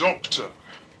 I'm the Doctor.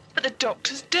 But the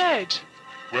Doctor's dead.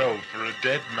 Well, for a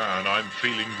dead man, I'm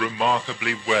feeling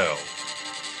remarkably well.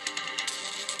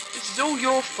 This is all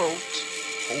your fault.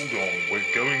 Hold on,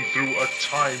 we're going through a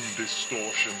time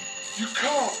distortion. You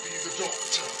can't be the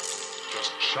Doctor.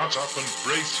 Just shut up and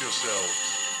brace yourselves.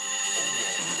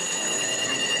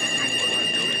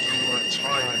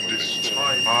 Time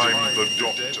distortion. I'm the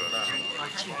Doctor.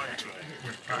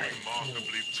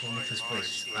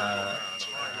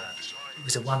 It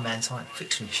was a one-man science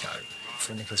fiction show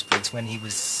for Nicholas Briggs when he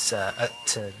was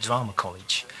at drama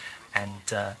college, and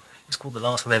it was called The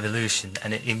Last Revolution,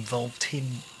 and it involved him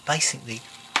basically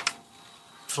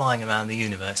flying around the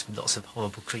universe with lots of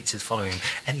horrible creatures following him.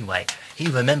 Anyway, he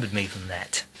remembered me from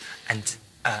that, and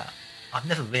I've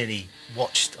never really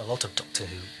watched a lot of Doctor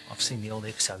Who. I've seen the old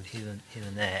episode here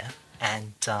and there,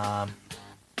 and well,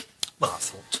 I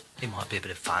thought it might be a bit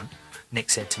of fun.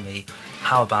 Nick said to me,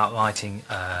 how about writing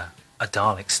a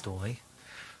Dalek story?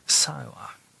 So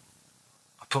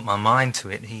I put my mind to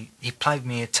it. He played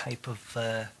me a tape of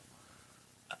a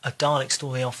Dalek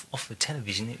story off the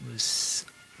television. It was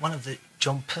one of the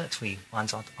John Pertwee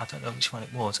ones. I don't know which one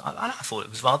it was. I thought it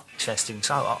was rather interesting,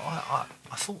 so I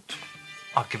thought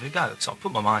I'd give it a go. So I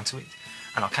put my mind to it,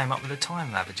 and I came up with the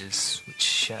Time Ravagers,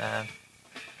 which I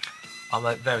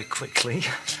wrote very quickly,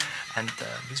 and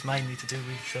was mainly to do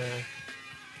with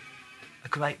a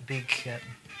great big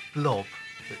blob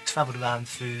that travelled around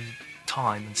through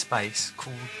time and space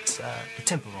called the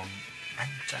Temporon,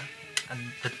 and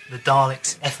the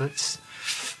Daleks' efforts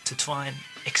to try and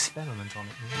experiment on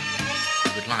it.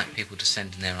 We would like people to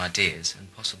send in their ideas,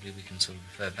 and possibly we can sort of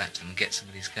refer back to them and get some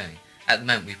of these going. At the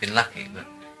moment we've been lucky, but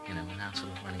you know, we're now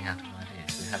sort of running out of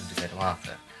ideas. We're having to go to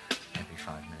Arthur every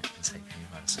 5 minutes and say, can you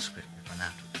write us a script? We've run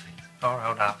out of things. Poor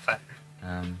old Arthur.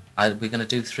 We're going to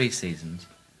do 3 seasons,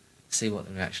 see what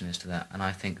the reaction is to that, and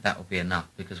I think that will be enough,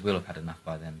 because we'll have had enough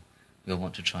by then. We'll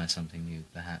want to try something new,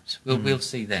 perhaps. We'll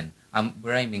see then.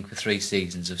 We're aiming for 3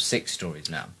 seasons of 6 stories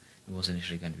now. It was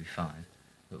initially going to be 5,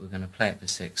 but we're going to play it for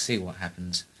 6, see what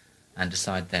happens, and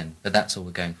decide then. But that's all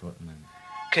we're going for at the moment.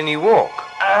 Can you walk?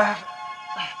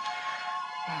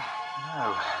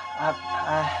 No.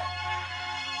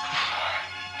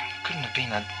 Couldn't have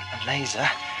been a laser.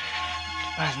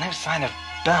 There's no sign of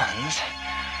burns.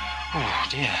 Oh,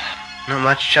 dear. Not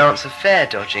much chance of fare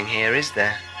dodging here, is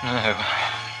there? No.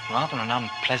 Rather an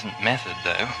unpleasant method,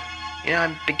 though. You know,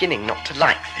 I'm beginning not to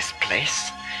like this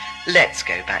place. Let's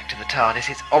go back to the TARDIS.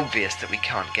 It's obvious that we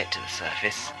can't get to the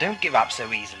surface. Don't give up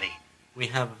so easily. We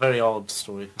have a very odd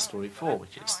story for story 4,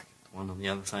 which is the one on the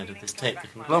other side of this tape, the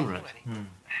Conglomerate.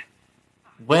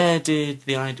 Why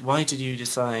did you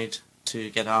decide to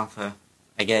get Arthur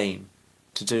again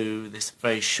to do this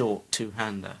very short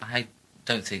 2-hander? I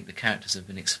don't think the characters have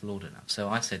been explored enough, so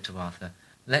I said to Arthur,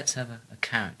 let's have a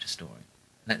character story.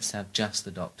 Let's have just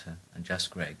the Doctor and just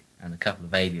Greg and a couple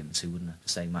of aliens who wouldn't have to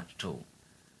say much at all,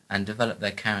 and develop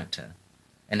their character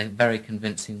in a very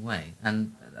convincing way.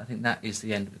 And I think that is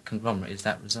the end of the Conglomerate, is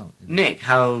that result. Nick,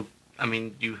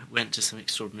 you went to some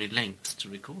extraordinary lengths to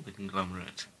record the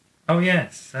Conglomerate. Oh,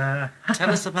 yes.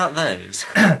 Tell us about those.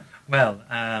 Well,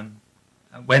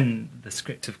 when the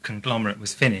script of Conglomerate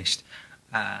was finished,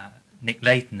 Nick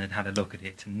Layton had a look at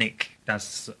it, and Nick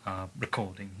does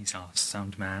recording, he's our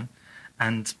sound man,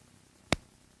 and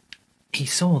he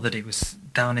saw that it was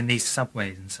down in these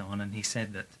subways and so on, and he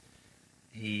said that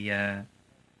he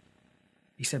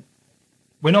said,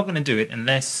 we're not going to do it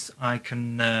unless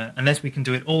we can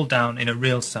do it all down in a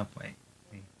real subway.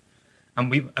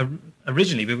 And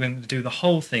originally we were going to do the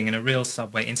whole thing in a real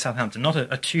subway in Southampton, not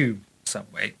a tube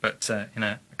subway, but in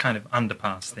a kind of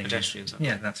underpass thing. Pedestrian subway.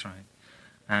 Yeah, that's right.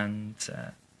 And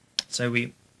so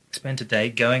we spent a day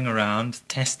going around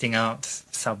testing out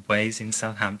subways in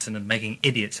Southampton and making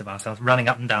idiots of ourselves, running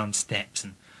up and down steps.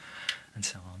 and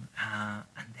so on.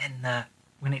 And then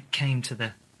when it came to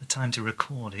the time to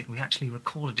record it, we actually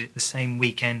recorded it the same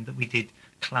weekend that we did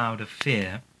Cloud of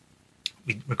Fear.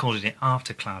 We recorded it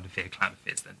after Cloud of Fear. Cloud of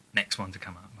Fear is the next one to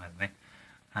come out, by the way.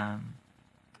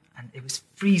 And it was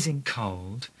freezing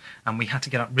cold, and we had to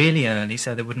get up really early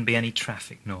so there wouldn't be any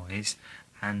traffic noise.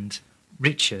 And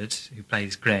Richard, who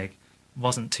plays Greg,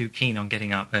 wasn't too keen on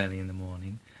getting up early in the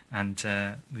morning, and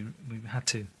we had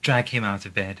to drag him out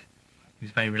of bed. He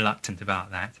was very reluctant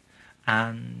about that.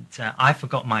 And I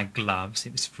forgot my gloves.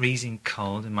 It was freezing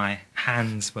cold, and my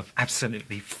hands were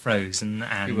absolutely frozen.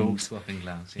 And we were all swapping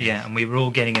gloves. Yes. Yeah, and we were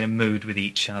all getting in a mood with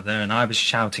each other. And I was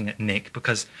shouting at Nick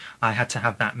because I had to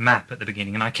have that map at the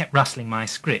beginning, and I kept rustling my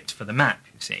script for the map,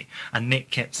 you see. And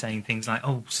Nick kept saying things like,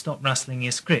 "Oh, stop rustling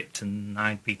your script," and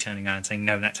I'd be turning around and saying,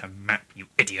 "No, that's a map, you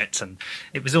idiots." And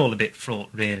it was all a bit fraught,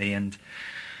 really. And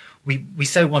we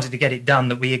so wanted to get it done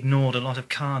that we ignored a lot of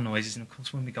car noises, and of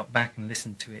course when we got back and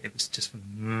listened to it, it was just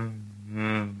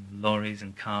lorries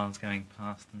and cars going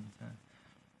past. And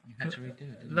you had to redo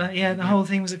it, didn't you? Yeah, the whole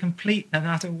thing was a complete and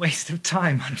utter waste of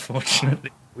time, unfortunately.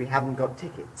 We haven't got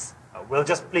tickets. We'll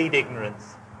just plead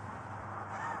ignorance.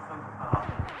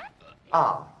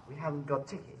 We haven't got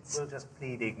tickets. We'll just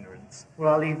plead ignorance.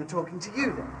 Well, I'll leave the talking to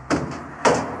you then.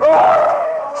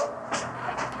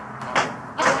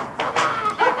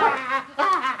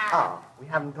 We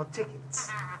haven't got tickets.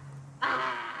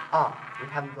 We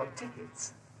haven't got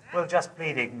tickets. We'll just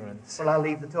plead ignorance. Well, I'll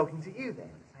leave the talking to you then.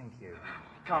 Thank you.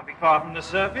 Can't be far from the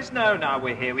surface. No, now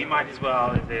we're here. We might as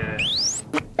well. The next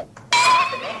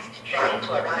train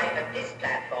to arrive at this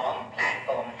platform,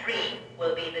 platform 3,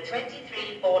 will be the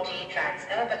 2340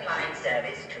 Transurban Line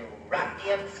service to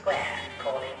Rugdium Square,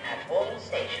 calling at all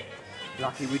stations.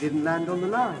 Lucky we didn't land on the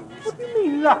line. What do you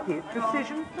mean lucky? It's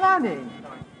precision planning.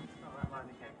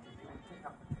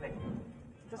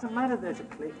 Doesn't matter there's a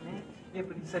click, Nick. Yeah,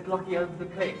 but he said lucky over the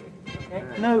click. Okay?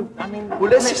 No, I mean...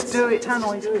 Well, let's just do it.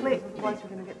 Tannoy's click. Otherwise we're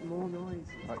going to get more noise.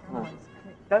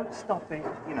 Don't stop it,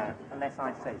 unless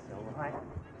I say so, all right?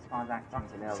 As far as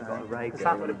acting's concerned. Because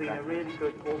that would have been a really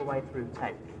good all-the-way through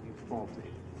take if you performed it.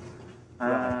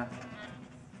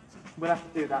 We'll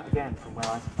have to do that again from where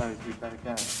I suppose we'd better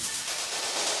go.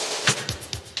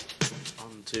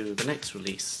 On to the next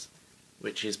release,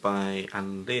 which is by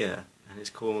Alan Lear, and it's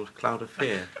called Cloud of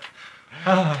Fear.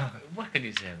 What can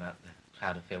you say about the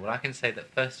Cloud of Fear? Well, I can say that,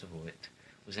 first of all, it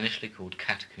was initially called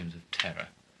Catacombs of Terror.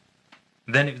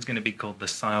 Then it was going to be called The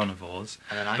Scionivores,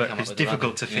 but it's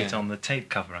difficult to fit on the tape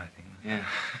cover, I think. Yeah.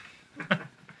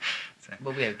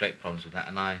 Well, we had great problems with that,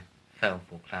 and I fell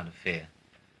for Cloud of Fear,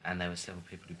 and there were several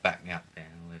people who backed me up there,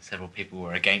 and there were several people who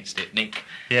were against it. Nick?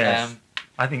 Yes.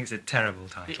 I think it's a terrible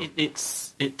title. It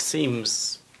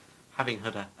seems, having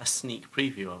heard a sneak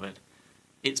preview of it,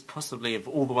 it's possibly, of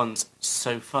all the ones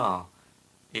so far,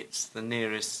 it's the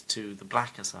nearest to the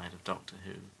blacker side of Doctor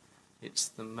Who. It's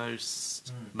the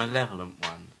most malevolent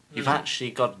one. You've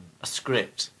actually got a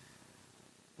script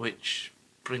which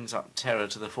brings up terror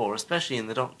to the fore, especially in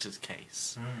the Doctor's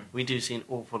case. We do see an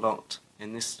awful lot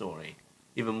in this story,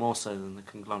 even more so than the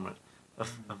Conglomerate,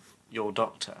 of your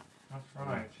Doctor. That's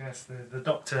right, yes. The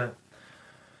Doctor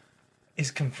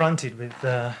is confronted with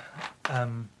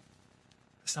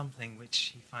something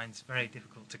which he finds very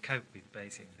difficult to cope with,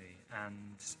 basically,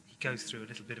 and he goes through a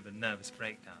little bit of a nervous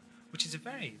breakdown, which is a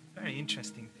very, very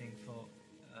interesting thing for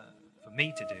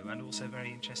me to do, and also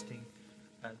very interesting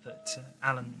that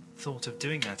Alan thought of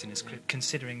doing that in a script,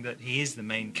 considering that he is the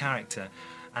main character,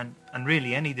 and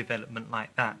really any development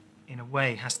like that, in a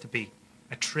way, has to be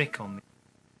a trick on